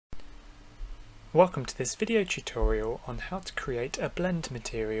Welcome to this video tutorial on how to create a blend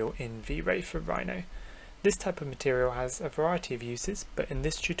material in VRay for Rhino. This type of material has a variety of uses, but in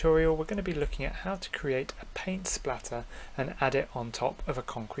this tutorial we're going to be looking at how to create a paint splatter and add it on top of a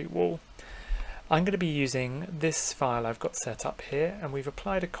concrete wall. I'm going to be using this file I've got set up here, and we've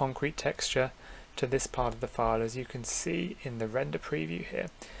applied a concrete texture to this part of the file, as you can see in the render preview here.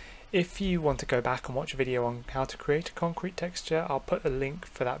 If you want to go back and watch a video on how to create a concrete texture, I'll put a link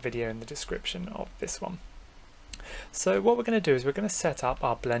for that video in the description of this one. So what we're going to do is we're going to set up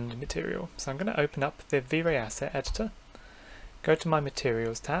our blend material. So I'm going to open up the VRay Asset Editor, go to my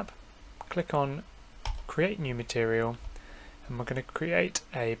Materials tab, click on Create New Material, and we're going to create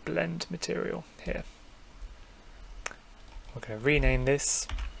a blend material here. We're going to rename this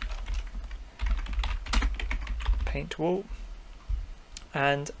Paint Wall,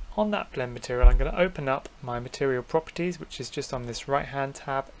 and on that blend material I'm going to open up my material properties, which is just on this right hand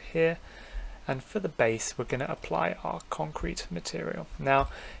tab here, and for the base we're going to apply our concrete material. Now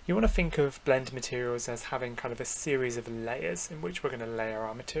you want to think of blend materials as having kind of a series of layers in which we're going to layer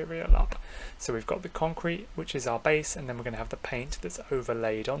our material up. So we've got the concrete, which is our base, and then we're going to have the paint that's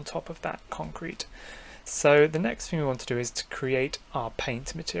overlaid on top of that concrete. So the next thing we want to do is to create our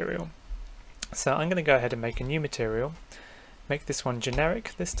paint material. So I'm going to go ahead and make a new material. Make this one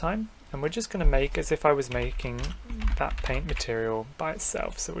generic this time, and we're just going to make as if I was making that paint material by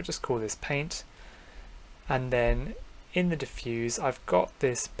itself. So we'll just call this paint, and then in the diffuse I've got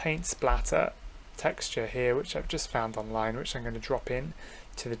this paint splatter texture here which I've just found online, which I'm going to drop in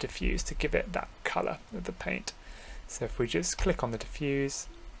to the diffuse to give it that colour of the paint. So if we just click on the diffuse,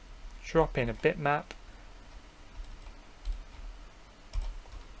 drop in a bitmap,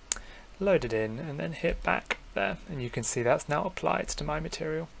 load it in, and then hit back there, and you can see that's now applied to my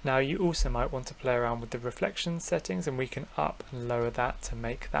material. Now you also might want to play around with the reflection settings, and we can up and lower that to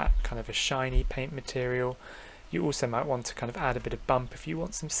make that kind of a shiny paint material. You also might want to kind of add a bit of bump if you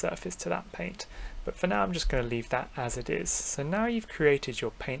want some surface to that paint, but for now I'm just going to leave that as it is. So now you've created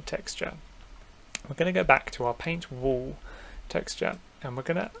your paint texture, we're going to go back to our paint wall texture, and we're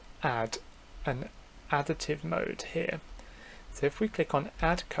going to add an additive mode here. So if we click on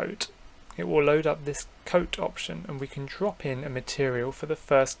add coat, it will load up this coat option, and we can drop in a material for the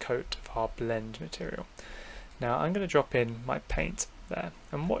first coat of our blend material. Now I'm going to drop in my paint there,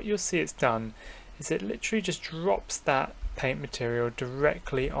 and what you'll see it's done is it literally just drops that paint material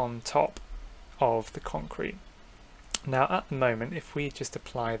directly on top of the concrete. Now at the moment, if we just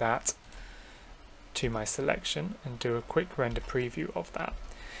apply that to my selection and do a quick render preview of that,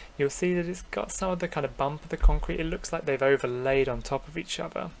 you'll see that it's got some of the kind of bump of the concrete. It looks like they've overlaid on top of each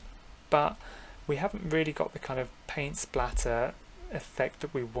other, but we haven't really got the kind of paint splatter effect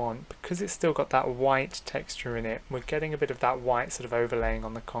that we want, because it's still got that white texture in it. We're getting a bit of that white sort of overlaying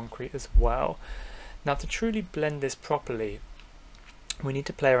on the concrete as well. Now to truly blend this properly, we need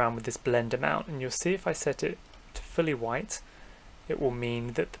to play around with this blend amount, and you'll see if I set it to fully white, it will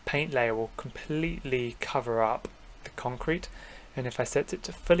mean that the paint layer will completely cover up the concrete, and if I set it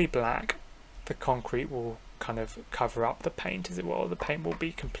to fully black, the concrete will kind of cover up the paint as it will. The paint will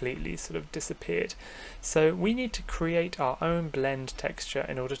be completely sort of disappeared. So we need to create our own blend texture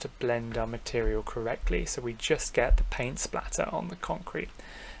in order to blend our material correctly, so we just get the paint splatter on the concrete.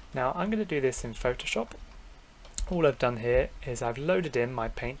 Now I'm going to do this in Photoshop. All I've done here is I've loaded in my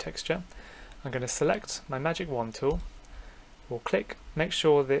paint texture. I'm going to select my magic wand tool, we'll click, make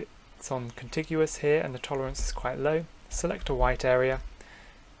sure that it's on contiguous here and the tolerance is quite low, select a white area,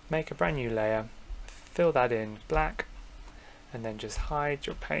 make a brand new layer, fill that in black, and then just hide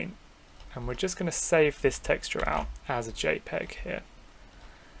your paint, and we're just going to save this texture out as a JPEG here,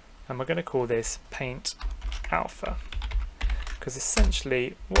 and we're going to call this Paint Alpha, because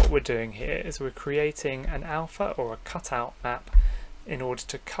essentially what we're doing here is we're creating an alpha or a cutout map in order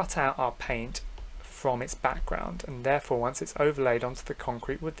to cut out our paint from its background, and therefore once it's overlaid onto the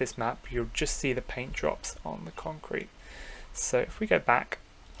concrete with this map, you'll just see the paint drops on the concrete. So if we go back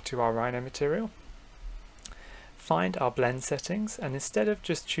to our Rhino material, find our blend settings, and instead of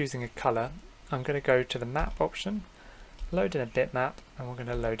just choosing a color, I'm going to go to the map option, load in a bitmap, and we're going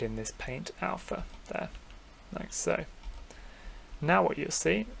to load in this Paint Alpha there, like so. Now what you'll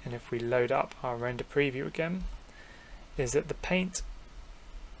see, and if we load up our render preview again, is that the paint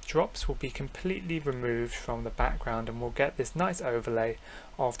drops will be completely removed from the background, and we'll get this nice overlay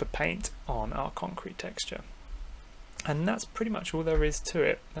of the paint on our concrete texture. And that's pretty much all there is to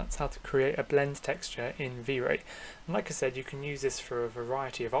it. That's how to create a blend texture in VRay. And like I said, you can use this for a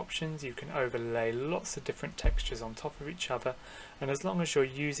variety of options. You can overlay lots of different textures on top of each other, and as long as you're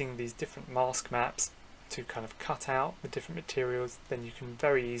using these different mask maps to kind of cut out the different materials, then you can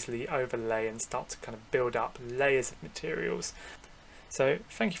very easily overlay and start to kind of build up layers of materials. So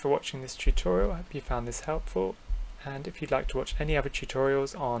thank you for watching this tutorial. I hope you found this helpful, and if you'd like to watch any other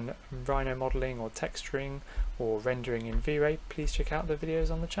tutorials on Rhino modelling or texturing or rendering in VRay, please check out the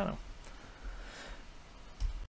videos on the channel.